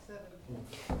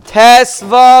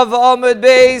Tesvav Amud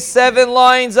Beis, 7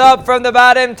 lines up from the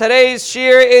bottom. Today's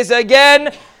shir is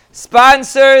again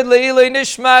sponsored Le'ilui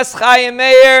Nishmas Chaim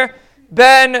Meir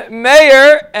Ben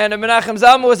Meir, and Menachem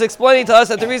Zalman was explaining to us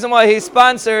that the reason why he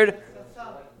sponsored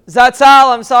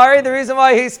the reason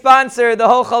why he sponsored the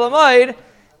whole Cholamoid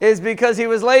is because he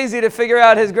was lazy to figure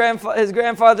out his grandfather's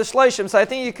shloshim. So I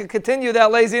think you could continue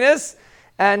that laziness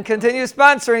and continue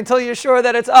sponsoring until you're sure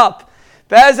that it's up.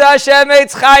 Bez Hashem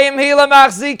Eitz Chaim Hila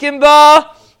Machzikim Ba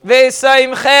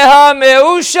V'Saimcheha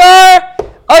Meushar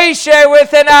Oisher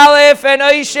with an Aleph and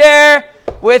Oisher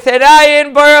with an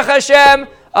Ayin. Baruch Hashem,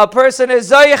 a person is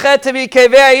Zoyechet to be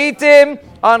Kevei Itim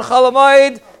on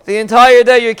Cholamoid. The entire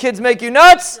day your kids make you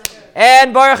nuts,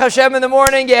 and Baruch Hashem in the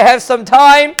morning you have some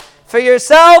time for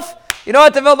yourself. You know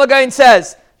what the Vilna Gaon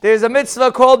says? There's a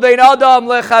mitzvah called Bein Adam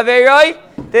Lechaveroi.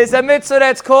 There's a mitzvah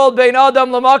that's called Bein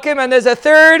Adam Lamakim, and there's a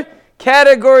third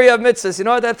category of mitzvahs. You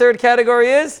know what that third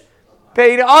category is?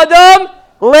 Bein Adam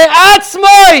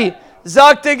Le'atzmai.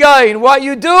 Zak the Gaon. What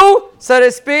you do, so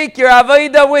to speak, your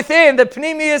avodah within, the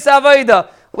pnimius avodah.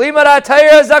 Limad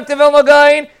HaTorah, Zak the Vilna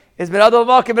Gaon, is Bein Adam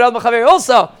Lamakim, Bein Adam Lechaveroi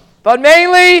also. But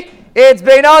mainly, it's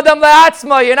Bein Adam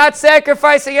Le'atzmai. You're not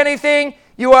sacrificing anything.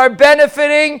 You are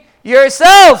benefiting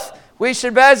yourself. We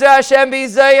should Be'ezer Hashem be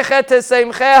Zayichet to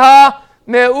Seimcheha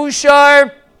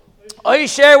Me'ushar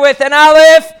Oisher with an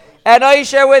Aleph and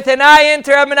Oisher with an Ayin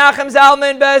to Rabbi Menachem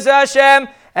Zalman Be'ezer Hashem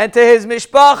and to his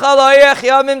Mishpacha Loyach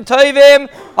Yamim Tovim.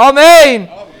 Amen.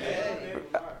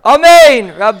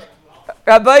 Amen.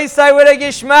 Rabbi Yisai with a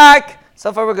Gishmak.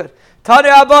 So far we're good. Tani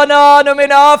Rabbanan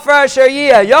Umina Afra Asher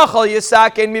Yiyah Yachal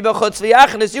Yisakin Mi B'chutz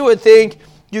V'yachnas. You would think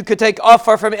you could take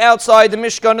offer from outside the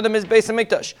Mishkan or the Beis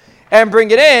HaMikdash and bring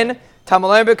it in.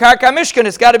 Tamalim b'karka Mishkan.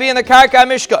 It's got to be in the karka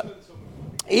Mishkan.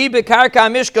 Karka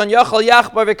Mishkan yachal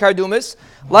yachbar v'kardumis.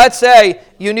 Let's say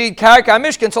you need karka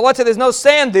Mishkan. So let's say there's no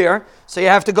sand there, so you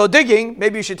have to go digging.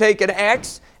 Maybe you should take an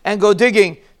axe and go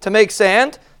digging to make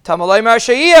sand. Tamalim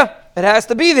Arshayiyah. It has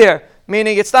to be there.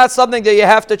 Meaning it's not something that you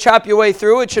have to chop your way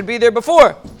through. It should be there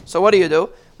before. So what do?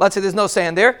 Let's say there's no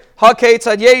sand there.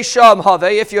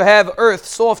 If you have earth,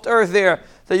 soft earth there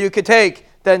that you could take,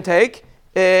 then take.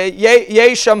 If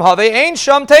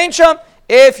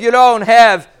you don't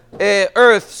have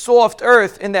earth, soft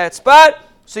earth in that spot,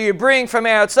 so you bring from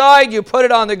outside, you put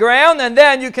it on the ground, and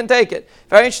then you can take it.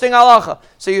 Very interesting halacha.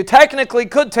 So you technically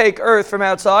could take earth from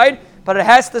outside, but it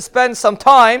has to spend some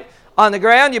time on the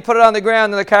ground. You put it on the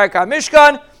ground in the Karka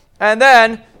Mishkan, and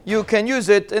then you can use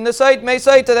it in the site, Mei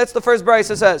Saita. That's the first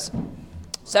brisa says.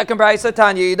 Second brisa,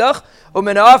 Tanya Yidach,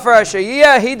 Umin Afar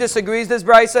Ashayiyah, he disagrees this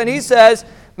brisa, and he says,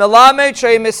 Melamed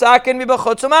Shei Misakin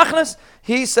Mibachutz Umachnas.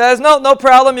 He says, no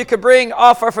problem, you could bring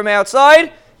offer from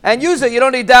outside and use it. You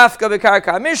don't need Dafka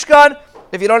B'karka Mishkan.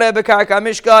 If you don't have B'karka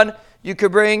Mishkan, you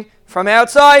could bring from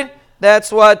outside.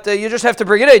 That's what, you just have to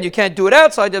bring it in. You can't do it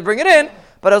outside, you bring it in,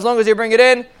 but as long as you bring it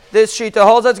in, this shita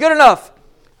holds, that's good enough.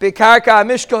 Bekarka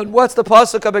Mishkan. What's the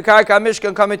pasuk of Bekarka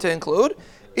Mishkan coming to include?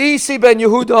 Isi ben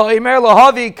Yehuda Imer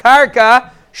Lahavi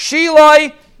Karka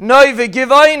Shilai Noi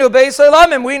V'Givayin Ubeis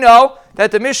Elamim. We know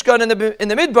that the Mishkan in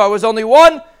the Midbar was only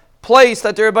one place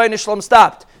that the Rebbeinu Shalom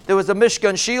stopped. There was a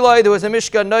Mishkan Shilai, there was a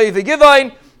Mishkan Noi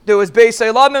V'Givayin, there was Beis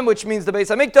Elamim, which means the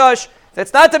Beis HaMikdash.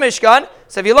 That's not the Mishkan.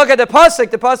 So if you look at the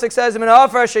pasuk says Min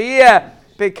Ha'afar Sheyeh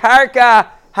Bekarka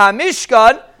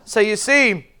HaMishkan. So you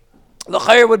see, the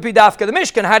Chayr would be Dafka the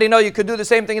Mishkan. How do you know you could do the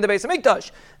same thing in the Beis HaMikdash?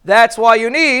 That's why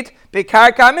you need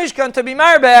Bekarka Mishkan to be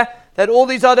Marbeh, that all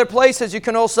these other places you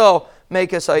can also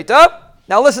make a Saita.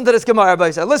 Now listen to this Gemara,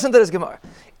 Baisa. Listen to this Gemara.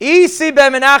 Isi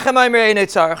ben Menachem Aimer Ein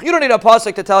Tzarech. You don't need a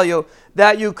pasuk to tell you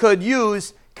that you could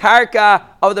use Karka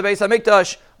of the Beis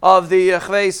HaMikdash, of the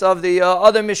Chveis, of the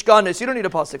other Mishkanis. You don't need a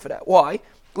pasuk for that. Why?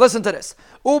 Listen to this.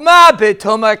 Uma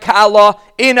betuma kala,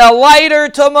 in a lighter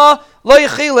tuma,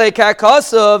 loichile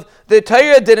kakasov. The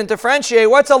Torah didn't differentiate.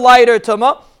 What's a lighter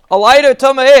tuma? A lighter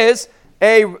tuma is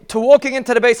to walking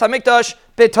into the Beis HaMikdash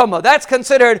betuma. That's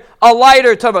considered a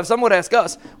lighter tuma. If someone would ask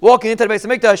us, walking into the Beis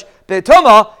HaMikdash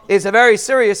betuma is a very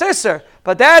serious isser.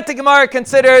 But that the Gemara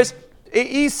considers,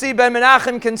 Isi ben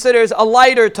Menachem considers a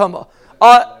lighter tuma.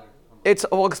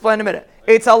 We'll explain in a minute.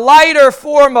 It's a lighter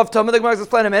form of tuma. The Gemara will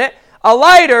explain in a minute. A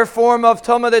lighter form of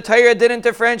tuma. The Torah didn't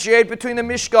differentiate between the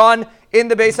Mishkan in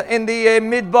the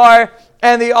Midbar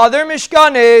and the other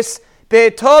Mishkanis.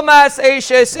 Betomas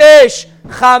eishes ish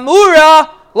chamura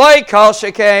like kal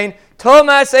shekain.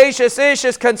 Tomas eishes ish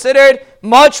is considered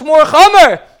much more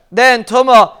chamer than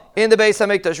tuma in the Beis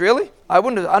HaMikdash. Really? I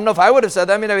don't know if I would have said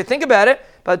that. I mean, if you think about it,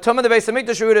 but tuma in the Beis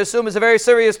HaMikdash we would assume is a very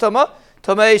serious tuma.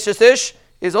 Tuma eishes ish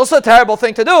is also a terrible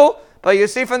thing to do, but you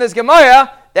see from this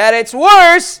Gemara that it's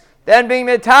worse then being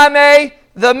mitame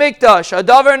the mikdash.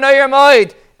 Adavar noyer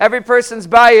moed. Every person's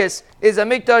bias is a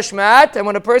mikdash mat, and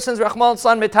when a person's Rahman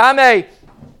son mitame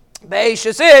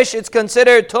be'eshes ish, it's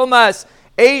considered tumas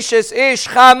eshes ish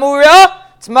chamura.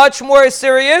 It's much more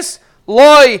serious.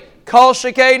 Loi kol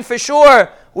shekain, for sure.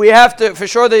 We have to, for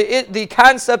sure, the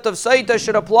concept of Sotah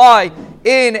should apply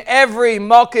in every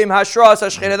makim hashras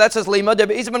hashchina. That says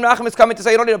limud. Isa ben Menachem is coming to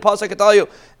say, you don't need a pasuk to tell you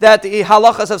that the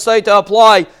halachas of Sotah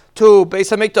apply to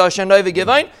Beis Hamikdash and Novi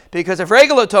Givain, because if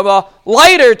regular tuma,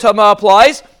 lighter tuma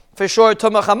applies, for sure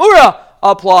tuma chamura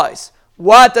applies.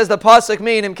 What does the pasuk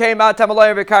mean? Im came out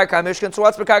tamalayim b'karka mishkan. So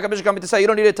what's b'karka mishkan coming to say? You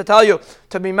don't need it to tell you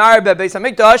to be marbe Beis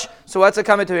Hamikdash. So what's it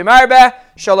coming to be marbe?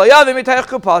 Shaloyavim mitayich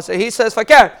kupas. He says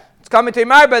fakir. It's coming to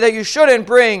marbe that you shouldn't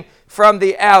bring from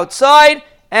the outside,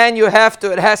 and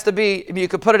it has to be, you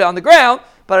could put it on the ground,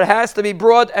 but it has to be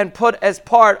brought and put as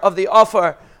part of the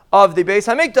offer of the Beis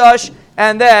Hamikdash,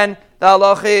 and then the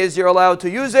halacha is you're allowed to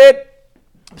use it.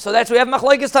 So we have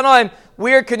machlokes tanaim.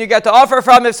 Where can you get the offer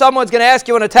from? If someone's going to ask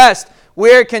you in a test,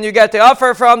 where can you get the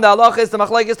offer from? The halacha is the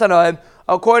machlokes tanaim.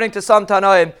 According to some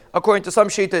tanaim, according to some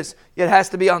shittas, it has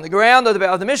to be on the ground of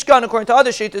the Mishkan. According to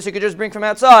other shittas, you could just bring from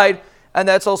outside, and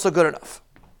that's also good enough.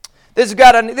 This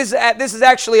is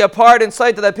actually a part in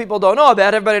Sotah that people don't know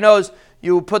about. Everybody knows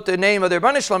you put the name of their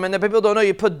Rebbeinu Shalom, and the people don't know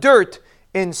you put dirt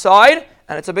inside,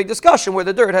 and it's a big discussion where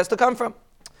the dirt has to come from.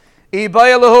 Let's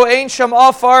say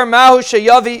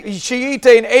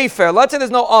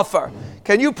there's no offer.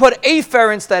 Can you put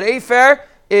afer instead? Afer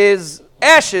is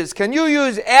ashes. Can you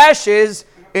use ashes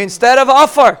instead of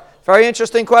offer? Very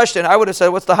interesting question. I would have said,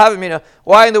 what's the Havamina?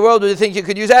 Why in the world would you think you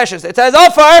could use ashes? It says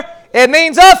offer. It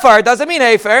means offer. It doesn't mean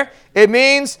afer. It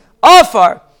means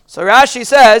offer. So Rashi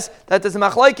says that there's a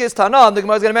machlokes tanam. The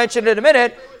Gemara is going to mention it in a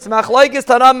minute. It's a machlokes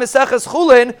tanam meseches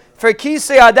chulin for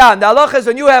kisei adam. The halacha is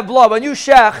when you have blood, when you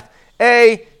shecht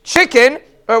a chicken,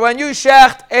 or when you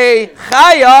shecht a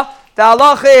chaya, the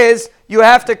halacha is you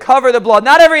have to cover the blood.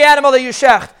 Not every animal that you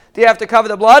shecht do you have to cover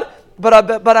the blood, but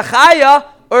a chaya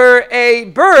or a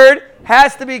bird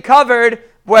has to be covered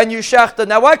when you shecht it.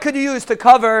 Now, what could you use to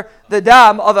cover the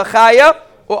dam of a chaya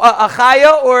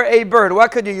or a bird?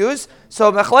 What could you use?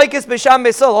 So, Machlokes B'Sham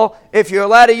Beis Hillel, if you're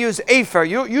allowed to use afer,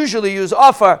 you usually use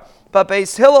offer, but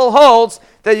Beis Hillel holds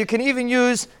that you can even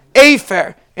use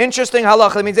afer. Interesting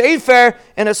halacha. It means afer,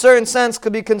 in a certain sense,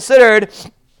 could be considered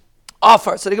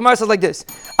offer. So the Gemara says like this.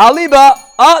 Aliba,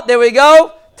 there we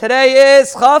go. Today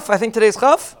is Chaf. I think today is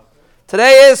Chaf.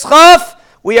 Today is Chaf.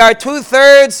 We are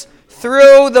 2/3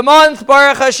 through the month.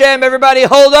 Baruch Hashem. Everybody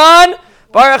hold on.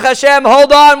 Baruch Hashem,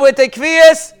 hold on with the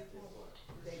kviyas.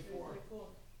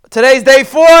 Today's day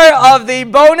 4 of the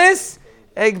bonus.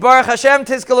 Baruch Hashem,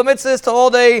 Tizkal Mitzvahs to all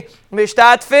the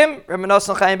Mishtatfim, Rabbi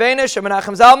Nosson Chaim Beinish, Rabbi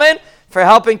Menachem Zalman, for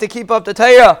helping to keep up the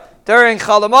Torah during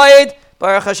Chol HaMoed.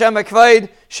 Baruch Hashem Akvaid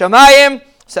Shamayim.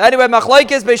 So anyway,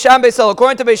 Machlokes Beis Shammai Beis Hillel.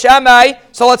 According to Beis Shammai,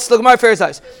 so let's look more first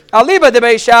eyes. Aliba de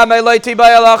Beis Shammai loyti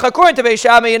bayalach. According to Beis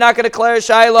Shammai, you're not going to declare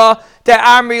Shaila de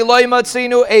Amri loy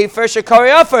matzinu Efer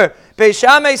shekari Afer. Beis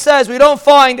Shammai says we don't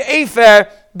find Efer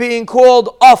being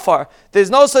called Afar. There's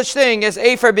no such thing as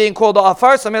Afer being called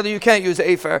Afar, so maybe you can't use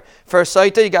Afer. For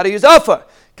Sotah, you got to use Afar.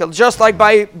 Just like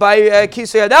by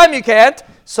Kisei Adam you can't,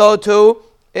 so too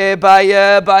by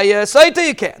Sotah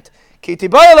you can't. Kiti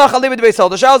Bayalach Alibid Beis Hillel.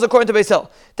 The Shal is according to Beis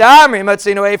Hillel. Ta'amri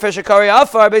Matzino Afer Shekari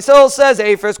Afar. Beis Hillel says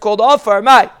Afer is called Afar.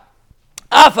 Mai.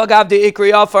 Afar Gavdi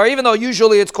Ikri Afar. Even though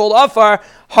usually it's called Afar,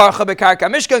 Harcha Bekarka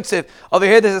Mishkan Ksiv. Over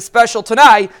here there's a special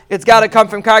Tanai. It's got to come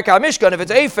from Karka Mishkan. If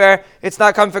it's Afer, it's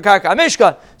not coming from Karka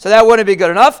Mishkan. So that wouldn't be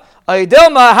good enough.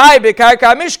 Aidilma Hai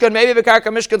Bekarka Mishkan. Maybe Bekarka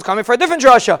Mishkan is coming for a different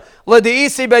drasha. Ladi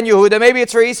Isi ben Yehuda. Maybe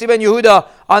it's for Isi ben Yehuda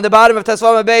on the bottom of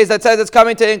Tesvama Beis that says it's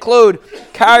coming to include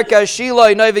Karka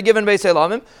Shiloi Noiva given Beis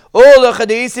Elamim. Or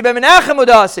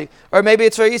maybe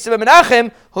it's for Isi ben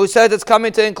Menachem who says it's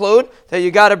coming to include that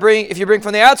you got to bring, if you bring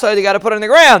from the outside, you got to put it in the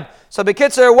ground. So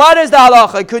Bekitzer, what is the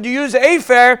halacha? Could you use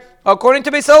Afer according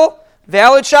to Beis Hillel?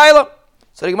 Valid Shaila.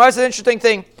 So the Gemara says an interesting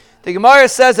thing. The Gemara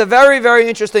says a very, very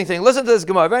interesting thing. Listen to this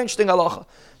Gemara, very interesting halacha.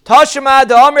 Tashma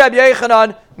da'am Rabbi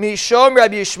Yechanan mishom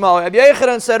Rabbi Yishmael. Rabbi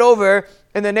Yechanan said over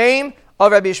in the name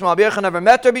of Rabbi Yishmael. Rabbi Yechanan never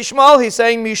met Rabbi Yishmael. He's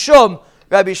saying mishom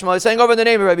Rabbi Yishmael. He's saying over in the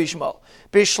name of Rabbi Yishmael.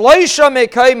 Bishleisha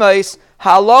mekaymais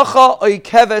halacha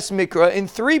oikeves mikra. In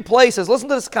 3 places, listen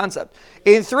to this concept.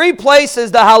 In 3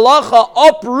 places, the halacha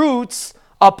uproots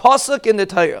a pasuk in the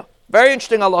Torah. Very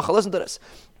interesting halacha. Listen to this.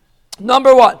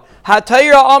 Number 1,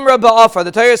 HaTorah Amra ba'afar.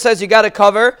 The Torah says you got to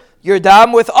cover your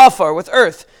dam with afar, with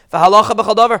earth. The halacha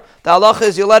b'chadavar. The halacha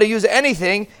is you're allowed to use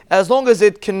anything as long as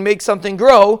it can make something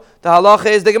grow. The halacha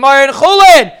is the Gemara in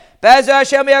Chulin. Be'ez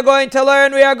Hashem, we are going to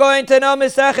learn, we are going to know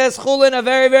Meseches Chulin, a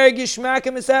very, very gishmak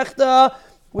Mesechta.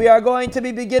 We are going to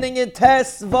be beginning in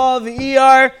Tes Vav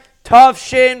Iyar Tav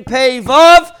Shin Pei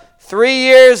Vav, 3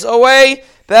 years away.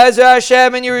 Be'ez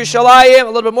Hashem in Yerushalayim, a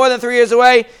little bit more than 3 years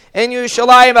away in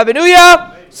Yerushalayim.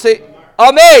 Abenuya. See,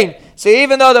 Amen. See,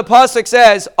 even though the pasuk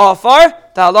says Afar,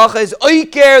 the halacha is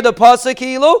Oiker the pasuk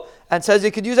Hilu, and says you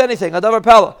could use anything. Adavar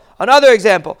Pella. Another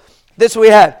example. This we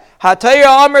had. Hatayra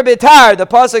Amr Bitar. The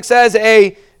pasuk says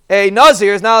a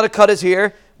Nazir is not allowed to cut his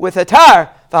hair with a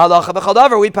tar. V'halacha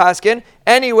b'chadavar, we paskin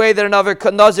any way that another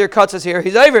Nazir cuts his hair,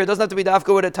 he's over. It doesn't have to be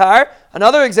dafka with a tar.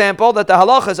 Another example that the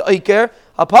halacha is Oiker,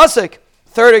 a pasuk.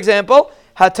 Third example.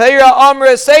 Hatayra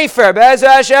Amr Sefer. Be'ez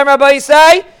Hashem Rabbi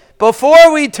say.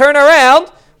 Before we turn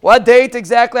around, what date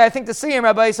exactly? I think the Siyam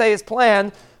Rabbi say is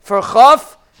planned for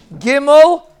Chaf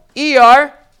Gimel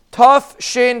Iyar Taf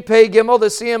Shin Pei Gimel. The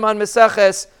Siyam on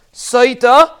Meseches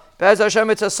Sotah. Be'ez Hashem,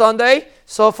 it's a Sunday.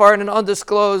 So far in an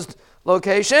undisclosed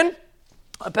location.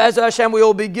 Be'ez Hashem, we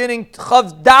will be beginning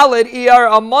Chaf Daled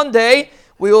Iyar on Monday.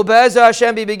 We will Be'ez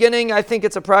Hashem be beginning. I think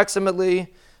it's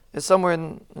approximately. It's somewhere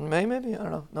in May, maybe? I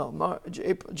don't know. No, March,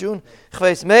 April, June.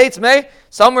 May. It's May.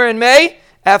 Somewhere in May.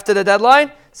 After the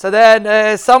deadline. So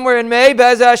then somewhere in May,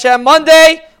 Be'ez Hashem,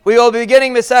 Monday, we will be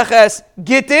beginning Meseches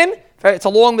Gittin. It's a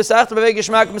long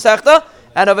Mesechta.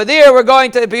 And over there we're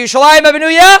going to be Yerushalayim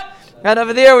Abenuya. And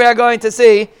over there we are going to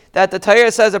see that the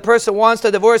Torah says a person wants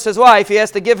to divorce his wife, he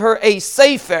has to give her a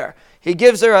sefer. He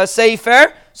gives her a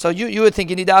sefer. So you would think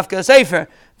you need dafka a sefer.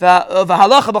 The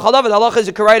halacha is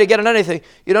you can write again on anything.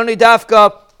 You don't need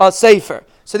dafka a sefer.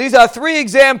 So these are 3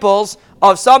 examples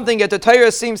of something that the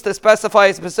Torah seems to specify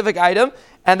a specific item,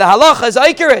 and the halacha is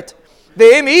accurate.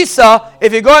 The Im Isa,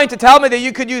 if you're going to tell me that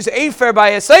you could use Afer by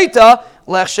a Sotah,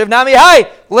 Lech Shiv Nami Hai,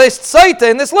 list Sotah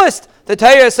in this list. The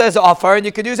Torah says Afar, and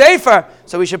you could use Afer.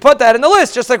 So we should put that in the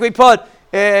list, just like we put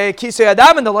Kisei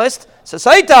Adam in the list. So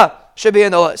Sotah should be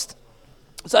in the list.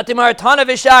 Satimar Tana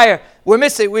Vishayir, we're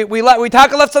missing. We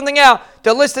left something out.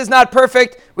 The list is not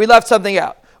perfect. We left something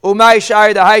out. Umay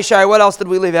Shire, the high Shire, what else did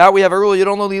we leave out? We have a rule, you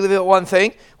don't only leave out one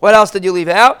thing. What else did you leave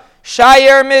out?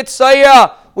 Shire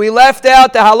Mitzayah. We left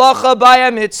out the halacha by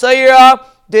a Mitzayah,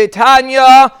 the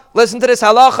Tanya. Listen to this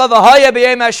halacha, V'haya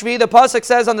b'yem hashvi. The pasuk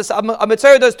says on this, a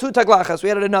Mitzayah does 2 taglachas. We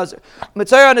had it in Nazir.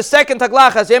 Mitzayah on the second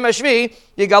taglachas, yem hashvi,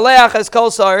 Yigaleach as kol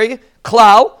sari,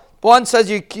 klal. One says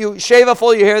you shave off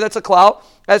all your hair, that's a klal.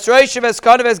 As Reishiv as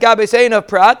Kanav as Gabesein of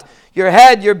Prat. Your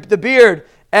head, the beard,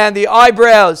 and the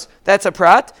eyebrows, that's a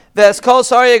prat. Ves kol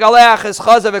sari galeach is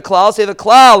chazav a klal. Say the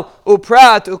klal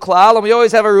uprat uklal, and we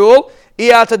always have a rule.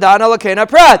 Iatadana lakena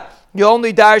prat. You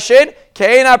only darshin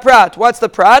keina prat. What's the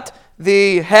prat?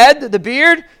 The head, the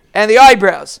beard, and the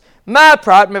eyebrows. Ma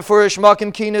prat mefurish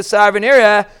makim kina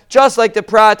sarvanira. Just like the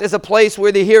prat is a place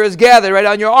where the hair is gathered, right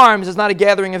on your arms is not a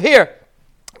gathering of hair,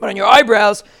 but on your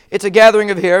eyebrows it's a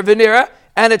gathering of hair. Venira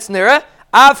and it's nira.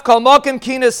 Av kol makim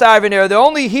kina sarvanira. The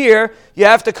only hair you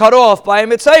have to cut off by a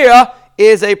mitzayah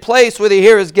is a place where the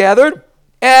hair is gathered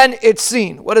and it's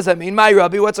seen. What does that mean? My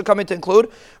Rabbi, what's it coming to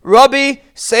include? Rabbi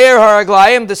Seir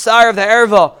Haraglayim, the sire of the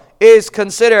erva, is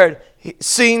considered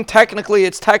seen.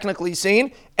 It's technically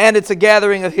seen, and it's a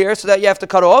gathering of hair, so that you have to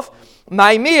cut off.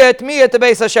 My miyat the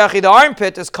beis hashachi, the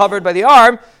armpit is covered by the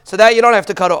arm, so that you don't have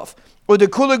to cut off. Or the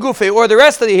kula gufi, or the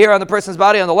rest of the hair on the person's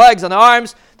body, on the legs, on the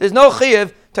arms, there's no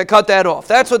chiyuv to cut that off.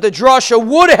 That's what the drasha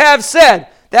would have said.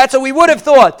 That's what we would have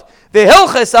thought. The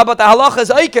hilchas, but the halacha is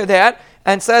aikir that,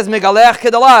 and says megalech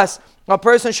kedalas. A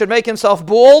person should make himself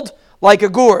bald like a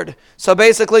gourd. So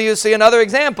basically, you see another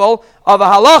example of a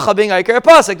halacha being aikir a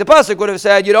pasuk. The pasuk would have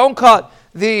said you don't cut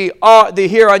the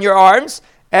hair on your arms,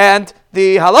 and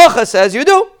the halacha says you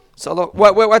do. So look,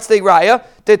 what's the raya?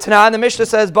 The Tanah and the Mishnah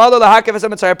says, "Bala lahakev as a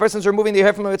mitzayir." A person's removing the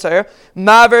hair from a mitzayir.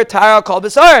 Maver tara kol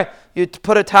basar. You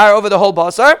put a tire over the whole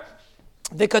basar.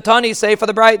 The Katani say for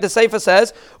the bright, the Sefer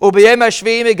says, "Ubiyem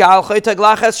hashvi migal chay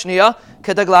taglachas shniya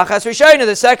ketaglachas rishayna."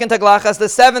 The second taglachas, the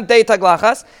 7th day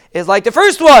taglachas, is like the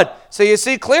first one. So you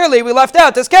see clearly we left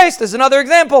out this case. There's another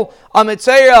example. A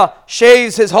mitzayir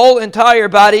shaves his whole entire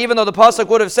body, even though the pasuk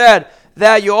would have said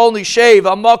that you only shave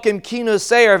a makim kinu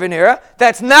seir v'nira.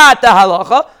 That's not the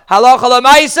halacha. Halacha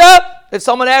l'maisa. If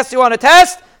someone asks you on a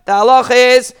test, the halacha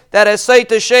is that a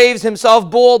Sotah shaves himself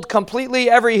bald completely,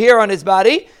 every hair on his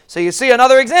body. So you see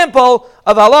another example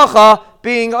of halacha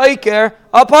being oiker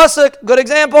a pasuk. Good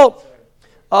example.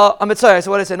 A mitzayir.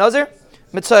 So what did I say? Nazir?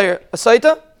 Mitzayir. A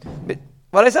Sotah?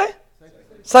 What did I say?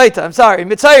 Sotah. I'm sorry.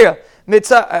 Mitzayir.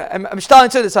 I'm starting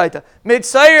to the Sotah.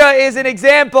 Mitzayir is an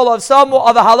example of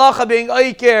a halacha being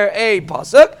oiker a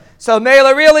pasuk. So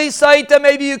mela really Sotah,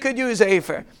 maybe you could use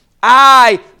afer.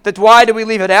 that why did we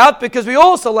leave it out? Because we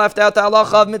also left out the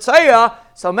halacha of Mitzayah.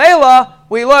 So Mela,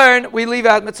 we leave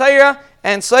out Mitzayah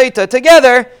and Sotah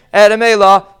together at a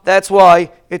Mela. That's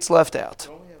why it's left out.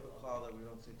 Don't we have a call that we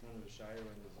don't say ton of a shire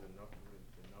when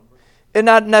there's a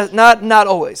number? Not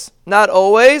always. Not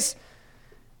always.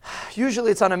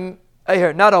 Usually it's on a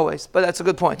here, not always, but that's a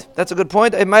good point. That's a good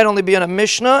point. It might only be on a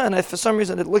Mishnah, and for some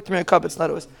reason it licked me a cup. It's not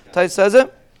always. Tais says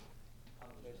it.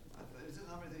 It's a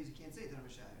number that you can't say ton of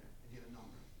a shire if you have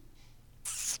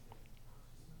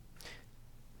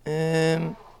a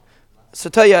number. So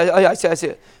I see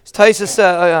it.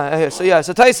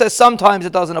 So Tais says sometimes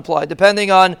it doesn't apply, depending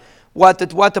on what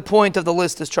the point of the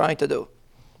list is trying to do.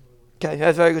 Okay,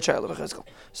 that's very good. So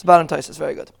bottom Tais is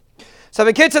very good. So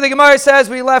the Kitzur, the Gemara says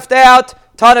we left out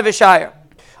ton of Ishayah.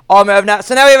 So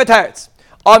now we have a teretz.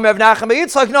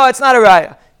 No, it's not a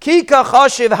raya. Kika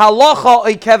chashiv halacha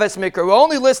oikeves mikra. We're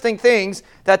only listing things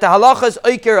that the halacha is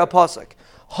oiker a pasuk.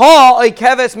 Ha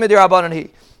oikeves midrabanan hi.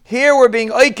 Here we're being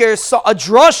oiker a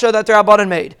drasha that the Rabbanan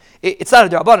made. It's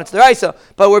not a Rabbanan, it's the Raisa,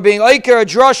 but we're being oiker a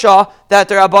drasha that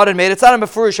the Rabbanan made. It's not a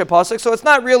mefurish pasuk, so it's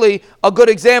not really a good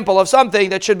example of something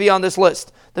that should be on this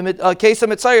list. The case of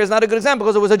Mitzayah is not a good example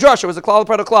because it was a drasha, it was a klal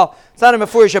product klal. It's not a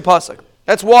mefurish pasuk.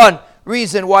 That's one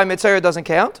reason why Mitzayah doesn't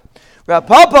count. Rav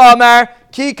Papa Amar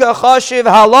Kika Chashiv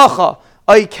Halacha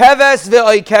Oikeves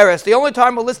ve'Oikeres. The only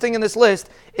time we're listing in this list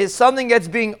is something that's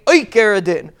being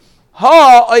oikeredin.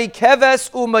 Ha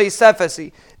Oikeves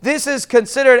u'Meisefesi. This is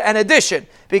considered an addition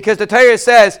because the Torah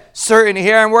says certain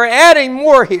here, and we're adding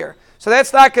more here. So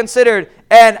that's not considered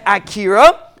an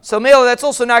akira. So Mela, that's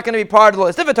also not going to be part of the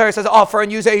list. If the Torah says offer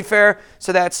and use afer,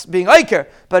 so that's being aiker.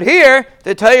 But here,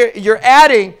 the Torah, you're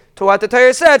adding to what the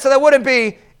Torah said, so that wouldn't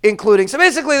be including. So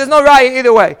basically, there's no raya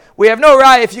either way. We have no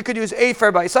raya if you could use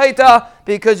afer by Sotah,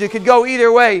 because you could go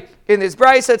either way in this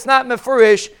brisa. It's not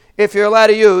mefurish if you're allowed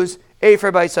to use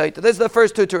afer by Sotah. This is the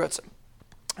first two terutzim.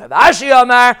 Ashi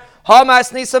Amar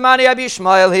Hamas Nisamani Rabbi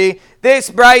Yishmael He. This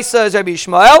brisa is Rabbi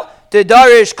Yishmael. The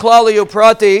Darish Klali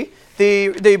Uprati.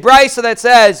 The brisa that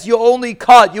says you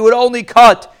would only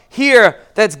cut here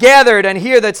that's gathered and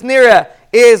here that's nira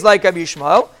is like Rabbi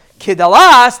Yishmael.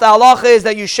 Kidalas, the halacha is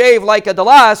that you shave like a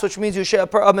dalas, which means a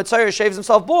Mitzayah shaves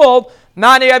himself bald.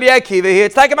 Mani Rabbi Akiva here.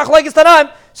 It's like a machlekes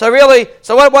tanaim.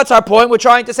 So what's our point? We're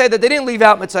trying to say that they didn't leave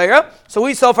out Mitzayah. So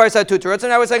we so far said two teretz, and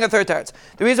now we're saying a third teretz.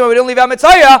 The reason why we didn't leave out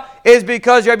Mitzayah is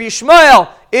because Rabbi Yishmael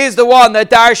is the one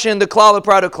that darshan the klal, the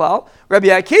product klal. Rabbi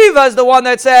Akiva is the one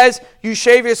that says you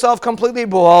shave yourself completely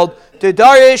bald. The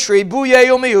darish ribuye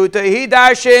umiyut. He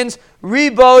darshans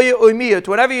riboy umiyut.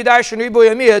 Whenever you darshan riboy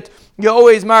umiyut, you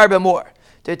always marbe more.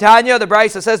 Titania, the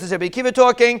Brisa says this. Rabbi Akiva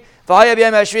talking. V'haya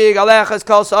b'yem hashvi galechas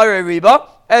kol sarei riba.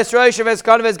 Es roishav es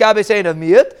kanav es gabi sein of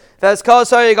miyut. V'es kol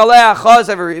sarei galechas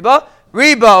of riba.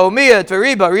 Riba umiyut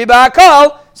v'riba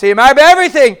akol. So you marbe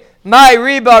everything. My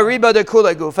riba de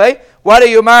kula gufe. What do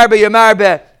you marbe? You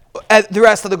marbe the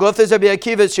rest of the guf. Is Rabbi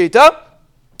Akiva's shita.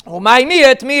 Umay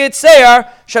miyut seir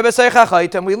shebesei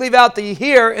chachait. And we leave out the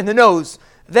here in the nose.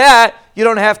 That you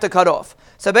don't have to cut off.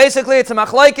 So basically, it's a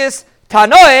machlekes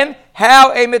tanoim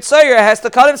how a Mitzayah has to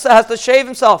cut himself, has to shave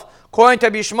himself. According to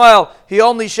Rabbi Yishmael, he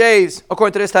only shaves.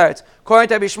 According to this teretz, according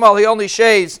to Rabbi Yishmael, he only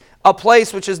shaves a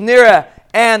place which is nira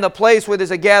and a place where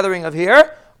there's a gathering of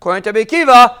hair. According to Rabbi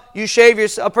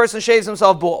Akiva, a person shaves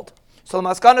himself bald. So the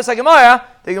Maskanas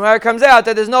the Gemara comes out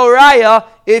that there's no raya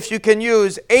if you can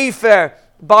use afer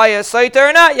by a Sotah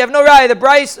or not. You have no raya. The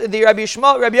Rabbi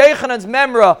Yochanan's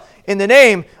memra in the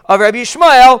name of Rabbi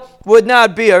Yishmael would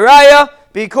not be a raya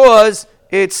because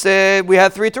it's we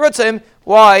had three terutzim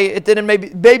why it didn't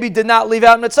maybe did not leave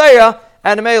out Mitzayah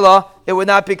and the Mela it would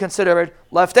not be considered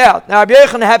left out. Now Rabbi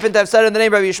Yochanan happened to have said in the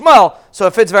name of Rabbi Yishmael, so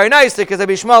it fits very nicely because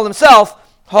Rabbi Yishmael himself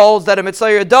holds that a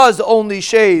Mitzayah does only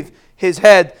shave his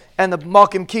head and the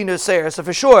makim kinu seir. So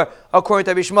for sure, according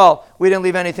to Rabbi Yishmael, we didn't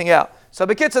leave anything out. So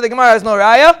Bekitza, the Gemara has no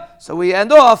raya, so we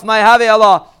end off my have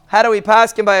Allah. How do we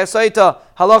pass him by a Sotah?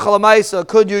 Halacha l'maisa,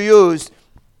 could you use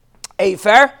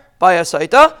afer by a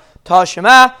Sotah?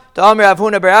 Tashema, Ta'amir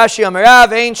Avhuna Barashi,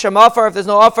 Amirav, Ain Shamafar, if there's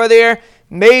no offer there,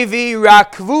 Mevi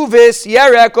Rakvuvis,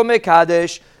 Yerek or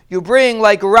Mekadesh. You bring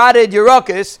like rotted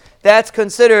Yerakis, that's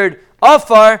considered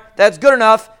offer, that's good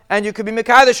enough, and you could be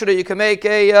Mekadesh, or you can make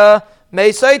a Mei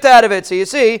Sotah out of it. So you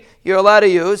see, you're allowed to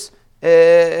use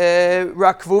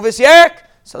Rakvuvis Yerek.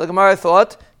 So the Gemara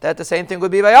thought that the same thing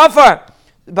would be by offer.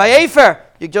 By afer,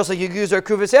 just like you could use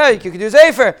Rakvuvis Yerek, you could use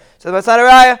afer. So that's not a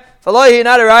raya. Falohi,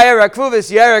 not a raya.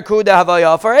 Rakvuvis Yerek hu de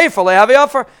havayafer. Afer le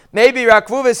havayafer. Maybe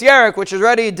Rakvuvis Yerek, which is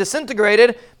already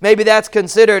disintegrated, maybe that's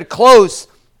considered close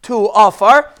to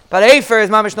offer. But afer is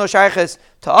mamish no shayches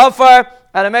to offer.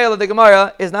 And a male of the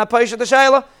Gemara is not paisha to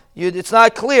shayla. it's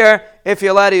not clear if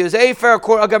you're allowed to use Afer.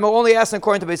 Again, we're only asking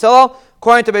according to Beis Hillel.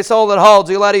 According to Beis Hillel, that holds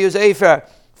you're allowed to use Afer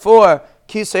for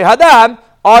Kisei Hadam.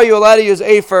 Are you allowed to use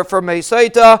Afer for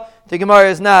Meisayta? The Gemara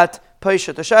is not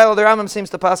Paishet to Shiloh. The Rambam seems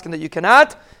to paskin that you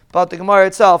cannot, but the Gemara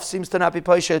itself seems to not be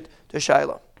Paishet to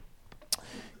Shiloh.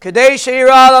 Kadei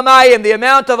Sheira Alamayim, the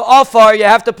amount of afar you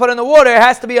have to put in the water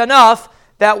has to be enough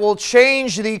that will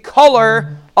change the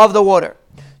color of the water.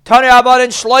 Tani Abadan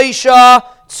Shleisha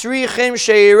Tzrichim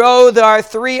Sheiro. There are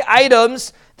 3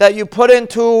 items that you put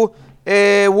into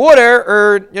water,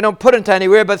 or put into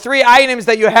anywhere, but 3 items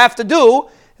that you have to do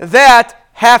that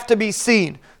have to be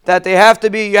seen. That you have to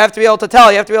be able to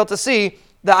tell, you have to be able to see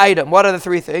the item. What are the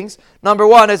 3 things? Number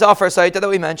 1 is offer saita that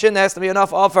we mentioned. There has to be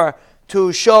enough offer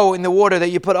to show in the water that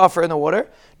you put offer in the water.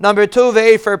 Number 2,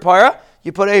 ve'efer para.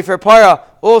 You put efer para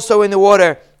also in the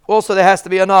water. Also there has to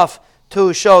be enough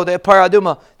to show the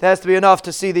paraduma. There has to be enough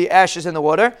to see the ashes in the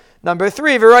water. Number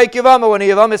 3, v'roik yavama. When a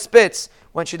yavama spits,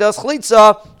 when she does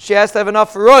chlitza, she has to have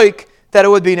enough roik that it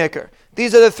would be nicker.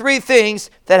 These are the 3 things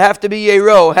that have to be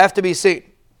yero, have to be seen.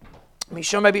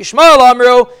 Mishum Rabbi Shmuel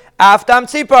Amru, Aftam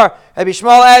Tzipar. Rabbi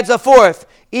Shmuel adds a 4th.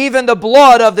 Even the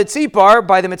blood of the tzipar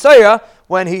by the Mitzayah,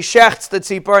 when he shechts the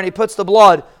tzipar and he puts the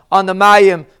blood on the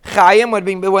mayim chayim when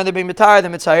they're being mitar the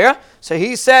Mitzayah. So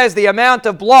he says the amount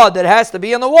of blood that has to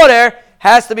be in the water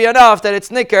has to be enough that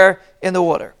it's nicker in the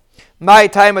water. My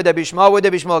time with Rabbi Shmuel, where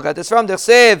Rabbi Shmuel got this from? The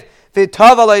Chsev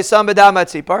v'tovel oisam b'dam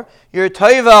tzipar. You're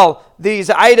tovel these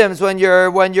items when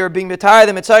you're being mitar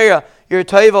the Mitzayah. You're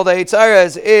tovel the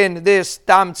itzaras in this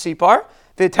dam tzipar.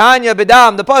 V'tanya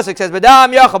b'dam. The pasuk says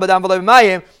b'dam yachal b'dam v'lo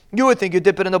b'mayim. You would think you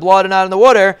dip it in the blood and not in the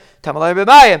water. Tamalay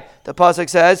b'mayim. The pasuk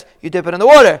says you dip it in the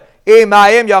water.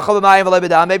 Mayim yachal b'mayim v'lo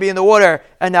b'dam. Maybe in the water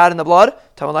and not in the blood.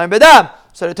 Tamalay b'dam.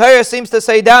 So the Torah seems to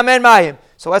say dam and mayim.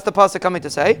 So what's the pasuk coming to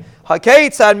say?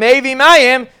 Hakeitzad mevi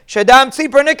mayim shadam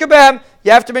tzipar nicker b'hem.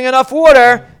 You have to bring enough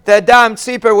water that dam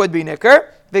tzipar would be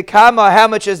nicker. V'kama, how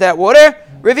much is that water?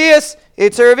 Revius.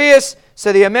 It's a revius.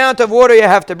 So the amount of water you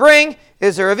have to bring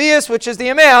is a revius, which is the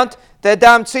amount that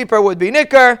dam tzipar would be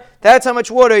nicker. That's how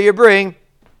much water you bring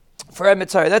for a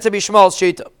mitzvah. That's a Bishmal's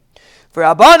shita. For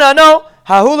Abana, no.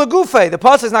 Hahula gufe. The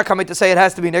pasuk is not coming to say it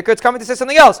has to be nicker. It's coming to say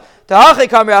something else. Tahachi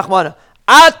kamri achmana.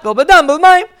 Atbel b'dam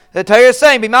b'mayim. The Torah is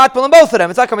saying be matbel in both of them.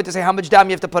 It's not coming to say how much dam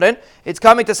you have to put in. It's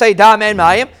coming to say dam and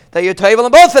mayim, that you're toivel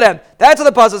in both of them. That's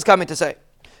what the pasuk is coming to say.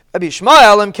 Rabbi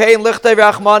Shmuel imkein lichtei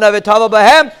v'achmana v'tavel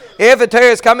b'hem. If the Torah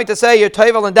is coming to say you're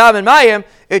toivel and dam and mayim,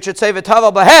 it should say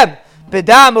v'tavel b'hem.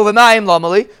 B'dam u'v'mayim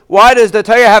lamali. Why does the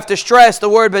Torah have to stress the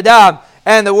word b'dam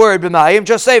and the word b'mayim?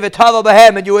 Just say v'tavel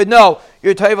b'hem and you would know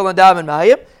you're toivel and dam and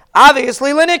mayim.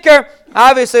 Obviously l'nicker.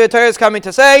 Obviously the Torah is coming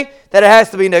to say that it has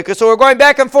to be nicker. So we're going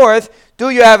back and forth. Do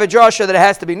you have a drasha that it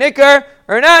has to be nicker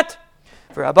or not?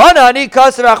 For Rabbana, ani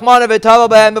kaser achmana v'tavel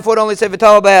b'hem. Before it only say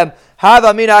v'tavel b'hem.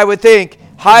 Hava mina, I would think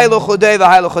I would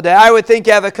think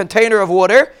you have a container of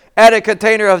water and a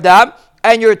container of dam,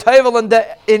 and you're toivel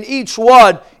in each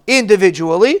one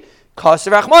individually.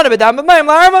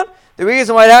 The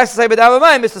reason why it has to say b'dam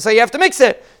b'mayim is to say you have to mix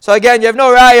it. So again, you have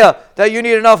no raya that you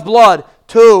need enough blood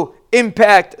to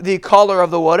impact the color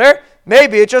of the water.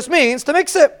 Maybe it just means to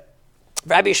mix it.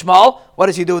 Rabbi Shmuel, what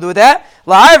does he do with that?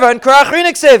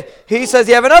 He says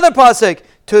you have another pasuk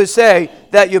to say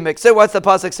that you mix it. What's the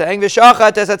pasuk saying? There's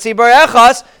another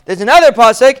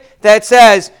pasuk that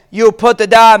says you put the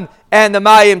dam and the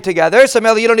mayim together. So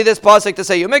Meli, you don't need this pasuk to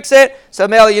say you mix it. So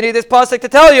Meli, you need this pasuk to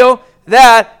tell you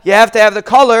that you have to have the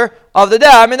color of the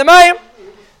dam and the mayim.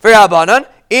 For Rabbanan,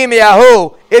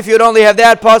 if you'd only have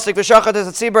that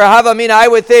pasuk, I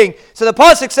would think. So the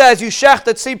pasuk says you shech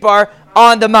the tzipar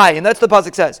on the mayim. That's the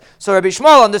pasuk says. So Rabbi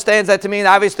Shmuel understands that to mean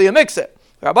obviously you mix it.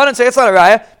 Rabbanan say it's not a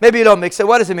raya. Maybe you don't mix it.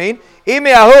 What does it mean?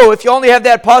 If you only have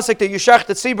that pasuk that you shech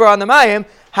the tzibur on the mayim,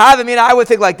 I would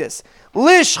think like this.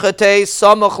 Lishchate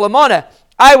samuch lamana.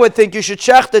 I would think you should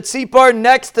shech the tzipar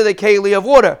next to the keli of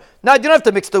water. Now you don't have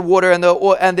to mix the water and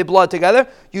the blood together.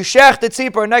 You shech the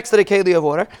tzipar next to the keli of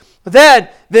water. Then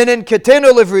in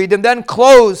ketinu livridim, then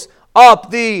close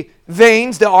up the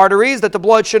veins, the arteries, that the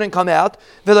blood shouldn't come out.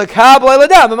 And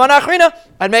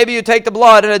maybe you take the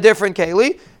blood in a different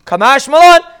keli. Kamash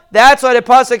malon. That's why the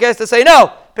pasuk has to say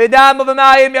no. B'dam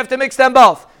u'b'mayim, you have to mix them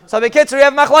both. So b'kitzur, you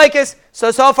have machlaikis.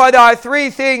 So far there are 3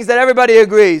 things that everybody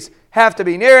agrees have to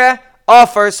be nira,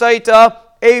 offer saita,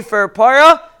 efer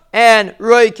para, and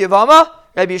roi kivama.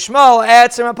 Rabbi Shmuel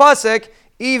adds from a pasuk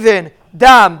even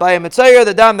dam by a mitzayah,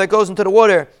 the dam that goes into the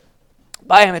water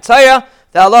by a mitzayah.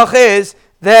 The halach is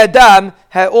that dam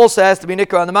also has to be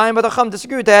nikar on the mayim, but the Chum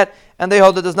disagree with that, and they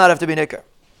hold it does not have to be nikar.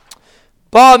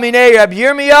 We're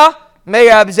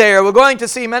going to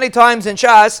see many times in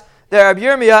Shas that Rabbi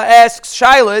Yirmiyah asks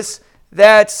shilas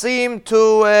that seem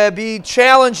to be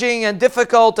challenging and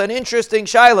difficult and interesting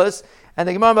shilas. And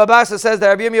the Gemara Babasa says that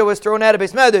Rabbi Yirmiyah was thrown out of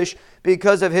Beis Medrash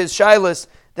because of his shilas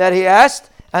that he asked.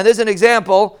 And this is an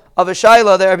example of a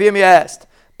shilah that Rabbi Yirmiyah asked.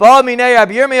 Ba minei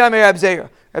Rabbi Yirmiyah mi Rabbi Zera.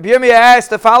 Rabbi Yirmiyah asked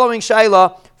the following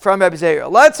shilah from Rabbi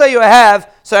Zera. Let's say you have,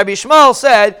 so Rabbi Shmuel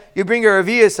said, you bring a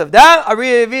revius of dam, a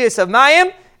revius of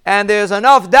mayim, and there's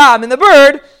enough dam in the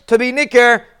bird to be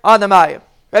nicker on the mayim.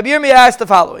 Rabbi Yirmiyah asked the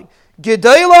following.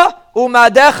 Gedola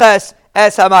umadeches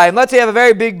es hamayim. Let's say you have a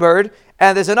very big bird,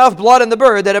 and there's enough blood in the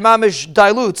bird that a mamish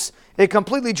dilutes. It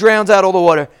completely drowns out all the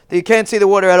water, that you can't see the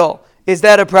water at all. Is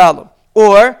that a problem?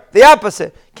 Or the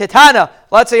opposite. Ketana.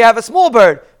 Let's say you have a small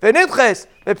bird. V'nitches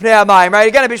v'pnei hamayim. Right?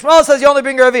 Again, Bishmal says you only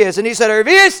bring a revius, and he said a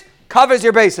revius covers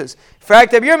your bases.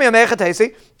 Let's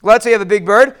say you have a big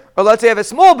bird, or let's say you have a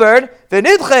small bird.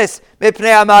 V'nitches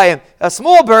v'pnei hamayim. A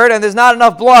small bird, and there's not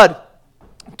enough blood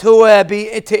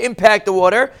to impact the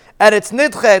water, and it's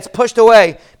nidche, it's pushed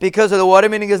away because of the water,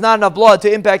 meaning there's not enough blood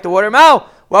to impact the water. Now,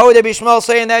 what would Rabbi Shmuel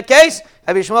say in that case?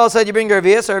 Rabbi Shmuel said you bring a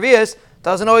revius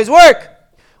doesn't always work.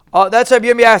 That's Rabbi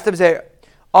Yirmiyah asked Abzeir.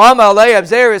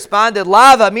 Abzeir responded,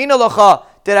 Lava mina lacha.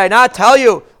 Did I not tell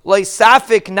you?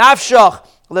 Leisafik nafshach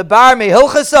lebar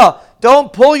mehilchasa.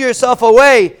 Don't pull yourself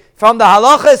away from the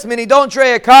halachas, meaning don't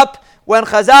tray a cup. When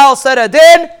Chazal said a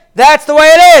din, that's the way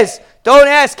it is. Don't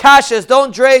ask kashas.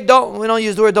 We don't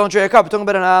use the word don't tray a cup. We're talking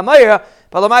about an amayra.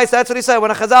 But Lamais, that's what he said. When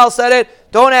a Chazal said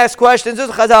it, don't ask questions. This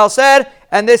is what Chazal said,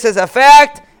 and this is a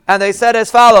fact. And they said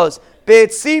as follows.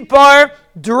 B'tzipar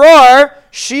dror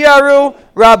shiaru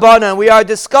rabbanan. We are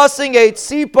discussing a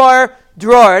tzipar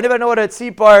dror. Anybody know what a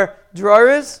tzipar dror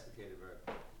is?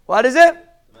 What is it?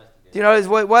 Do you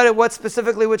know what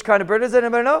specifically, which kind of bird is it?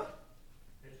 Anybody know?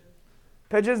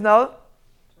 Pigeons? No?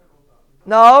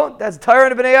 No, that's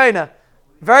Torah and B'nai Yaina.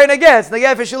 Very nagas.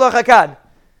 Nagay for Shiluach HaKan.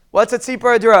 What's a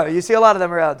tzipar dror? You see a lot of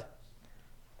them around.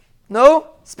 No?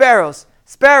 Sparrows.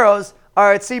 Sparrows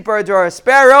are a tzipar dror.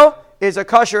 Sparrow is a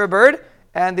kosher bird,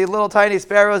 and the little tiny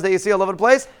sparrows that you see all over the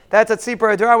place, that's a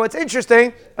tzipar dror. What's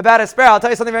interesting about a sparrow, I'll tell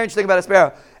you something very interesting about a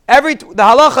sparrow. The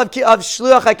halach of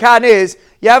Shiluach HaKan is,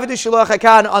 you have to do Shiluach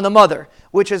HaKan on the mother,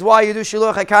 which is why you do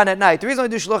Shiluach HaKan at night. The reason we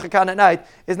do Shiluach HaKan at night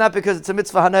is not because it's a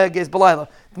mitzvah haneg is b'layla.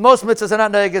 Most mitzvahs are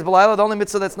not haneg is b'layla. The only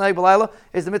mitzvah that's haneg b'layla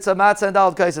is the mitzvah matzah and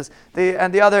daled kaises,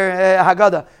 and the other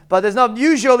haggadah. But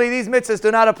usually these mitzvahs do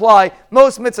not apply.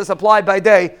 Most mitzvahs apply by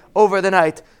day over the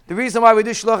night. The reason why we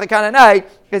do Shiluach HaKan at night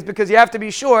is because you have to be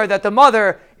sure that the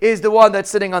mother is the one that's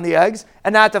sitting on the eggs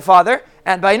and not the father.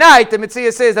 And by night, the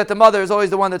mitzvah says that the mother is always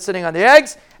the one that's sitting on the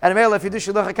eggs. And if you do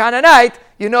Shiluach HaKan at night,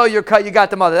 you know you got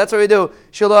the mother. That's what we do,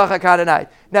 Shiluach HaKan at night.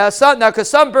 Now, because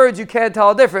some birds you can't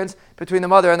tell a difference between the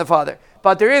mother and the father.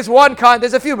 But there is one kind,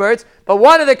 there's a few birds, but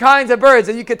one of the kinds of birds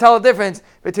that you can tell a difference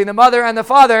between the mother and the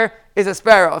father is a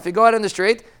sparrow. If you go out in the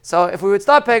street, so if we would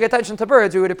stop paying attention to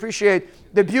birds, we would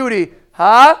appreciate the beauty.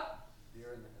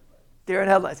 Deer in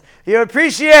headlights. You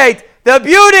appreciate the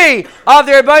beauty of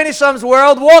the Rebbeinu Shalom's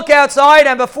world. Walk outside,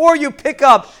 and before you pick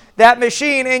up that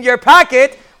machine in your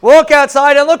pocket, walk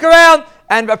outside and look around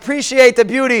and appreciate the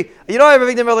beauty. You know what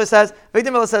Victor Miller says?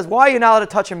 Victor Miller says, why are you not allowed to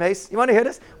touch a mace? You want to hear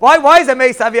this? Why is a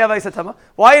mace aviyavai satama?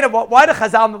 Why did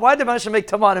Moshe make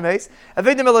tama on a mace? And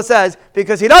Victor Miller says,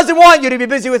 because he doesn't want you to be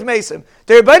busy with mason.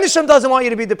 The Rebbeinu Shalom doesn't want you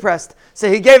to be depressed. So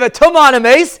he gave a tuma on a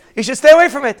mace. You should stay away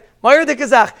from it.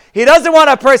 He doesn't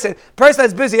want a person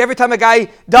that's busy. Every time a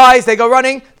guy dies, they go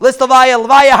running, list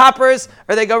Levaya hoppers,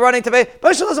 or they go running to Beis.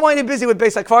 Moshe doesn't want you to be busy with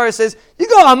Beis HaKfar. Says, you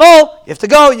go, Amol, you have to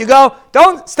go, you go.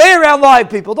 Don't stay around live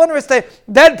people. Don't ever stay.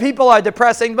 Dead people are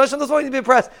depressing. Moshe doesn't want you to be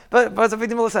depressed. But as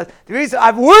Victor Miller says, the reason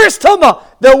the worst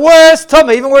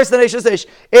tumah, even worse than Eshes Ish,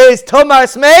 is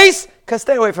tumas mace. Because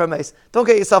stay away from a mace. Don't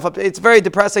get yourself up. It's very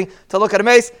depressing to look at a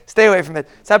mace. Stay away from it.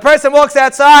 So a person walks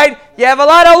outside, you have a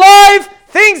lot of live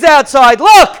things outside.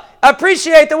 Look,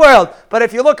 appreciate the world. But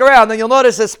if you look around, then you'll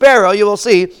notice a sparrow, you will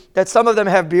see that some of them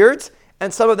have beards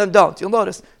and some of them don't. You'll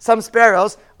notice some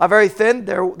sparrows are very thin.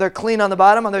 They're clean on the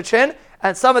bottom, on their chin,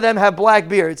 and some of them have black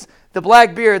beards. The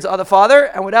black beards are the father,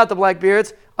 and without the black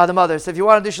beards are the mother. So if you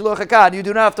want to do Shiluach HaKan, you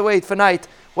do not have to wait for night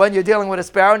when you're dealing with a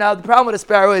sparrow. Now, the problem with a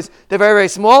sparrow is they're very, very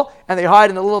small, and they hide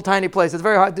in a little tiny place. It's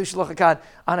very hard to do Shiluach HaKan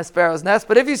on a sparrow's nest.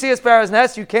 But if you see a sparrow's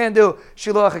nest, you can do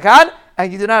Shiluach HaKan,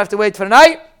 and you do not have to wait for the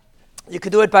night. You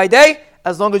could do it by day,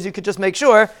 as long as you could just make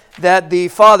sure that the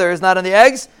father is not on the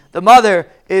eggs. the mother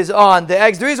is on the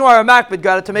eggs. The reason why Ramakbid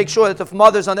got it to make sure that the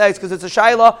mother's on the eggs because it's a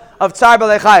shayla of tzar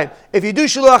b'lechayim. If you do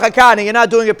shiluach hakan and you're not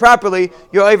doing it properly,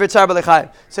 you're over tzar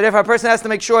b'lechayim. So therefore, a person has to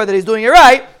make sure that he's doing it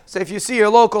right. So if you see your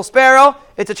local sparrow,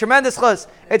 it's a tremendous chus.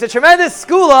 It's a tremendous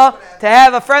skula to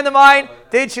have a friend of mine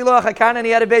did shiluach hakan and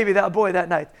he had a boy that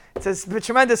night. It's a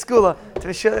tremendous skula.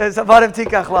 It's a vadim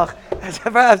tikach lach.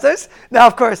 Now,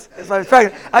 of course, if I was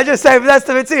pregnant, I just say that's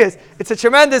the mitzias. It's a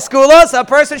tremendous skula, so a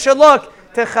person should look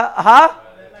to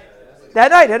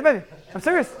that night, had a baby. I'm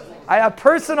serious. I'm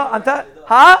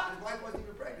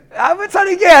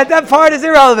telling you, yeah, that part is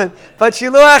irrelevant. But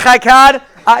shiluach hakad,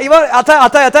 I'll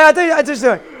tell you, I just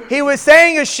doing. He was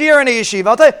saying a shir in a yeshiva.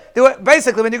 I'll tell you,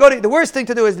 basically, when you go to, the worst thing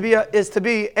to do is to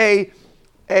be a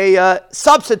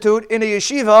substitute in a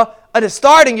yeshiva, at a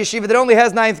starting yeshiva that only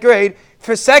has 9th grade,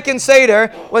 for second Seder,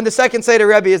 when the second Seder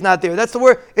Rebbe is not there. That's the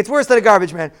word. It's worse than a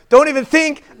garbage man. Don't even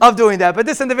think of doing that. But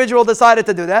this individual decided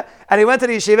to do that, and he went to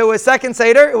the yeshiva. It was second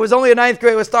Seder. It was only a 9th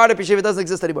grade. It was startup yeshiva. It doesn't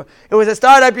exist anymore. It was a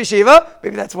startup yeshiva.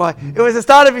 Maybe that's why. It was a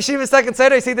startup yeshiva second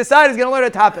Seder. So he decided he's going to learn a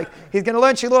topic. He's going to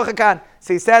learn Shiluach HaKan.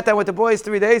 So he sat down with the boys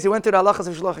 3 days. He went through the halachas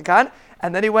of Shiluach HaKan,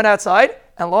 and then he went outside,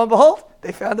 and lo and behold,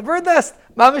 they found the bird nest,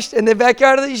 mamish, in the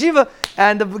backyard of the yeshiva.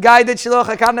 And the guy did Shiluach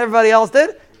HaKan, and everybody else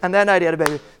did. And then I had a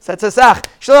baby. So it's a sach.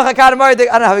 Shluch HaKan I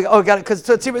don't know how we go. Oh, got it. Because it's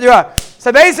a tzipar dror.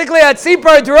 So basically, a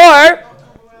tzipar dror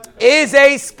is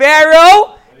a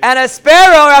sparrow. And a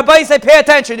sparrow, Rabbi say, pay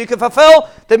attention. You can fulfill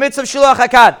the mitzvah of Shluch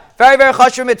HaKan. Very, very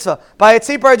chashuv mitzvah. By a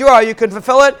tzipar dror, you can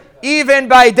fulfill it even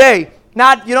by day.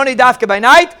 You don't need dafka by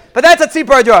night. But that's a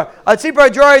tzipar dror. A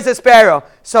tzipar dror is a sparrow.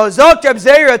 So Zok Reb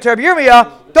Zera to Reb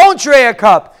Yirmiyah, don't tray a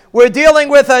cup. We're dealing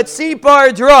with a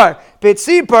tzipar dror.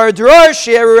 B'tzipar dror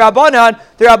she'eru Rabbanan.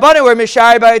 The Rabbanan were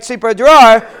mishari by a tzipar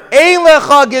dror. Ein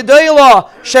lecha gedoyla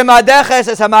shemadeches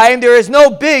es hamayim. There is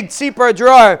no big tzipar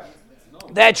dror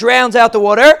that drowns out the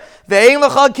water. Ve'ein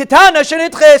lecha kitana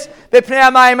shenitches b'pnei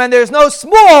hamayim. And there's no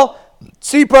small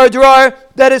tzipar dror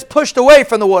that is pushed away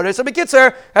from the water. So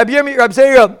b'kitzer, Reb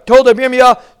Zera told Reb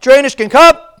Yirmiyah, drainishkin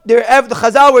cup. The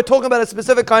Chazal were talking about a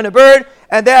specific kind of bird,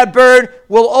 and that bird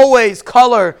will always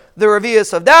color the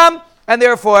revius of dam, and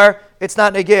therefore it's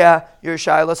not negeah your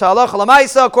shayla. So halacha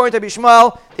l'maisa, according to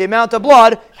Bishmael, the amount of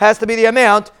blood has to be the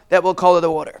amount that will color the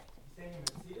water.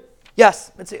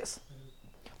 Yes, mitzias.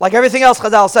 Like everything else,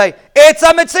 Chazal say it's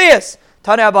a mitzias.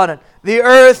 Tanei Abanan. The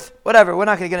earth, whatever. We're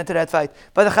not going to get into that fight,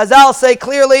 but the Chazal say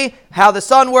clearly how the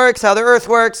sun works, how the earth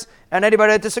works, and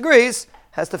anybody that disagrees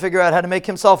has to figure out how to make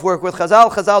himself work with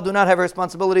Chazal. Chazal do not have a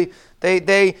responsibility.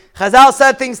 Chazal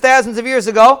said things thousands of years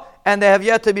ago, and they have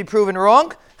yet to be proven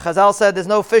wrong. Chazal said there's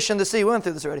no fish in the sea. We went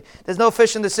through this already. There's no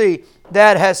fish in the sea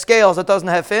that has scales that doesn't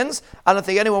have fins. I don't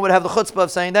think anyone would have the chutzpah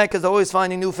of saying that because they're always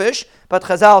finding new fish. But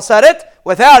Chazal said it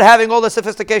without having all the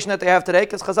sophistication that they have today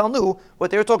because Chazal knew what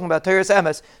they were talking about, Teres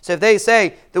Emes. So if they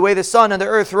say the way the sun and the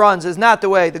earth runs is not the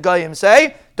way the Goyim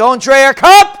say, don't tray a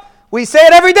cup. We say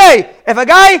it every day. If a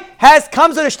guy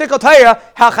comes with a shtickle Torah,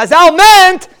 how Chazal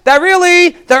meant that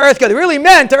really the earth goes. It really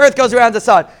meant the earth goes around the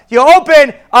sun. You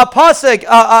open a pasuk,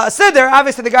 a siddur.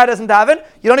 Obviously, the guy doesn't daven.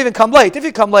 You don't even come late. If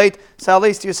you come late, so at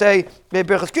least you say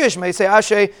berachas kishma. You say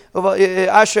ashrei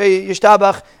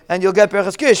yishtabach, and you'll get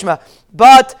berachas kishma.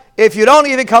 But if you don't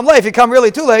even come late, if you come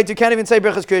really too late, you can't even say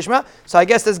berachas kishma. So I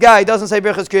guess this guy doesn't say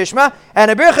berachas kishma. And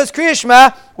in berachas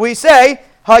kishma, we say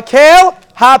Hakel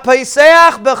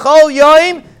haPeseach b'chol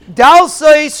yoim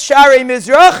dalsois Sharei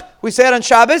Mizrach. We say it on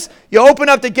Shabbos. You open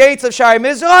up the gates of Sharei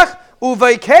Mizrach.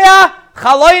 Uveikea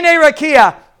chaloinei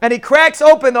rakia, and he cracks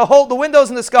open the windows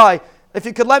in the sky. If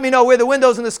you could let me know where the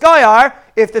windows in the sky are,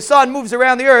 if the sun moves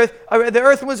around the earth, or the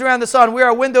earth moves around the sun, where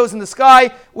are windows in the sky?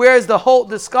 Where is the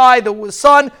sky, the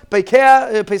sun?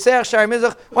 Peseach Sharei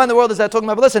Mizrach. What in the world is that talking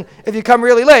about? But listen, if you come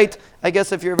really late, I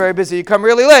guess if you're very busy, you come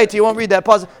really late, you won't read that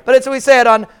pause. But we say it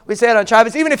on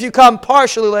Shabbos. Even if you come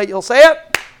partially late, you'll say it.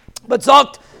 But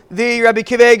Zokt, the Rabbi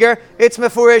Akiva Eiger, it's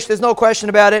mefurish. There's no question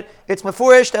about it. It's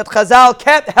mefurish that Chazal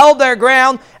held their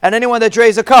ground, and anyone that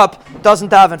drays a cup doesn't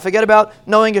daven. Forget about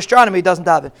knowing astronomy, doesn't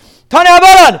daven. Tanei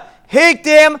Abanan,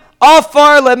 hikdim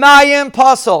afar lemayim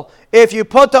pasol. If you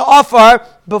put the afar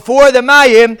before the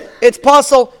mayim, it's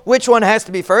pasol. Which one has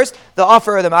to be first? The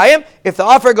afar or the mayim? If the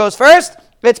afar goes first,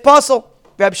 it's pasol.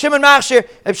 Reb Shimon Machshir.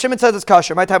 Reb Shimon says it's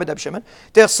kosher. My time with Reb Shimon.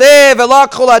 It says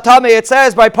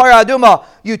by Parah Aduma,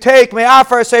 you take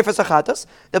me'afar sefer sachatas.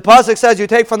 The pasuk says you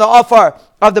take from the afar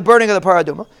of the burning of the Parah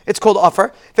Aduma. It's called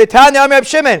afar. V'tanya Reb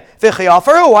Shimon. V'chi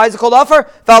afaru. Why is it called afar?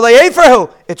 V'alei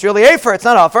efarhu. It's really afar. It's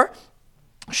not afar.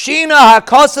 Shina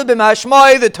hakasa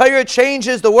b'mashmai. The Torah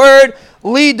changes the word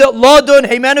lodun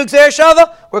heimenu gzer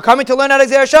shava. We're coming to learn how to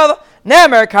gzer shava.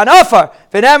 Nemer kan afar.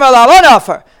 V'nemer lalon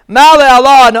afar. Male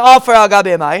Allah and offer al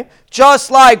gabe mayim. Just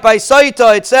like by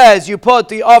Sotah it says you put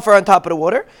the offer on top of the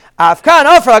water. Afkan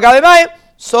offer al gabe mayim.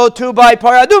 So too by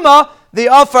paraduma, the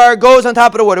offer goes on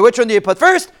top of the water. Which one do you put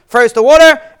first? First the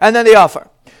water, and then the offer.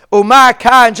 Umar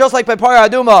kan, just like by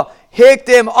paraduma,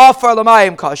 hikdim offer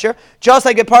l'mayim kosher. Just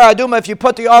like a paraduma, if you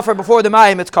put the offer before the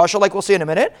mayim, it's kosher, like we'll see in a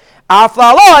minute.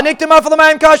 Aflala, hikdim offer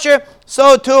l'mayim kosher.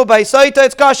 So too by Sotah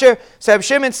it's kosher. So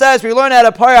Shimon says we learn out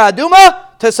of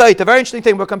paraduma to Sotah. Very interesting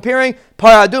thing. We're comparing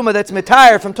paraduma that's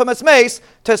mitahir from tumas meis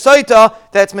to Sotah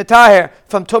that's mitahir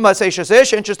from tumas eishes.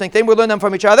 Interesting thing. We learn them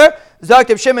from each other.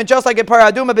 Zaktiv Shimon, just like in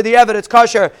paraduma, but the evid it's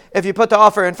kosher if you put the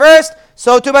offer in first.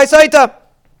 So too by Sotah.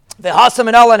 The Hasam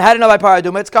and Ellen had to know by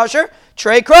paraduma, it's kosher.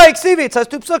 Trey Kroy, Ksivi, it says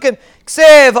two psukim.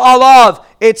 Ksev alav,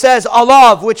 it says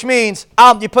alav, which means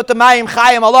you put the mayim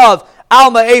chayim alav.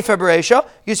 Alma Efer Beresha.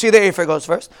 You see the Efer goes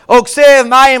first. Oksev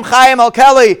Mayim Chayim Al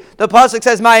Kelly. The pasuk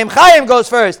says Mayim Chayim goes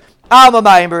first. Alma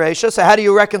Mayim Beresha. So how do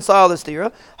you reconcile this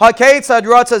tira? Hakeitzad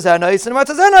Ratza Zenoisen.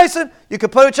 Ratza Zenoisen. You can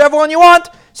put whichever one you want.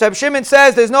 So Shimon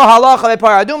says there's no halacha by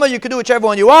paraduma. You can do whichever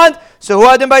one you want. So who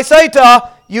had by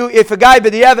Sotah? If a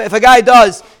guy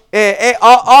does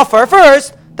offer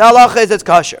first, the halacha is it's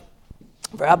kosher.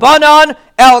 Rabbanan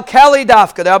El Kelly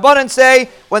Dafka. The Rabbanan say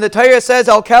when the Torah says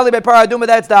El Kelly by paraduma,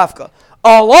 that's Dafka.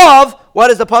 Alav,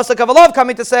 what is the pasuk of alav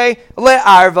coming to say?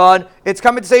 Le'arvan. It's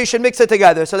coming to say you should mix it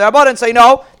together. So the Rabbanan say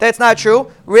no, that's not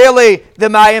true. Really, the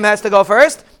mayim has to go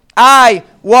first.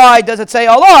 Why does it say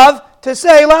alav? To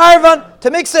say le'arvan,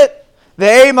 to mix it.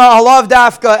 Ve'ema alav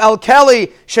dafka el Kelly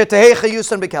shetehecha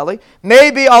yusan bekeli.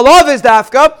 Maybe alav is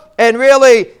dafka, and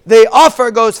really the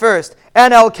offer goes first.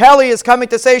 And El Kelly is coming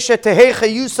to say shetehecha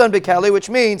yusan bekeli, which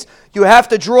means you have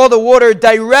to draw the water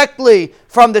directly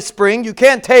from the spring. You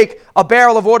can't take a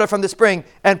barrel of water from the spring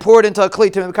and pour it into a kli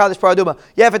to mekadesh paraduma.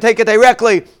 You have to take it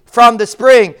directly from the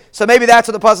spring. So maybe that's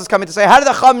what the pasuk is coming to say. How did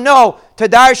the Chum know to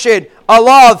darshin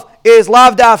alav is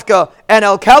lav dafka and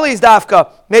El Kelly's dafka?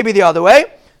 Maybe the other way.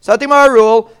 So Timar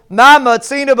rule ma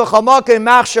matzinu b'chamakim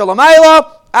machshir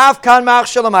l'mayla. Afkan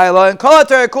machshir l'mayla, and kol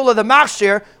kula, the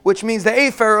machshir, which means the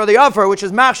afer or the offer, which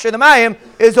is machshir the mayim,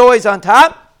 is always on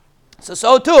top.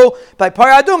 So too by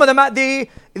paraduma,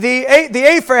 the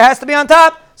afer has to be on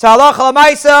top. So halacha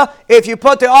l'maisa, if you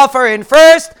put the offer in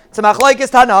first, it's a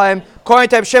machlokes tanaim. According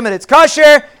to Shimon, it's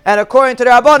kosher, and according to the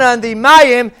Rabbanan, the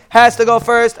mayim has to go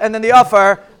first, and then the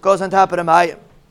offer goes on top of the mayim.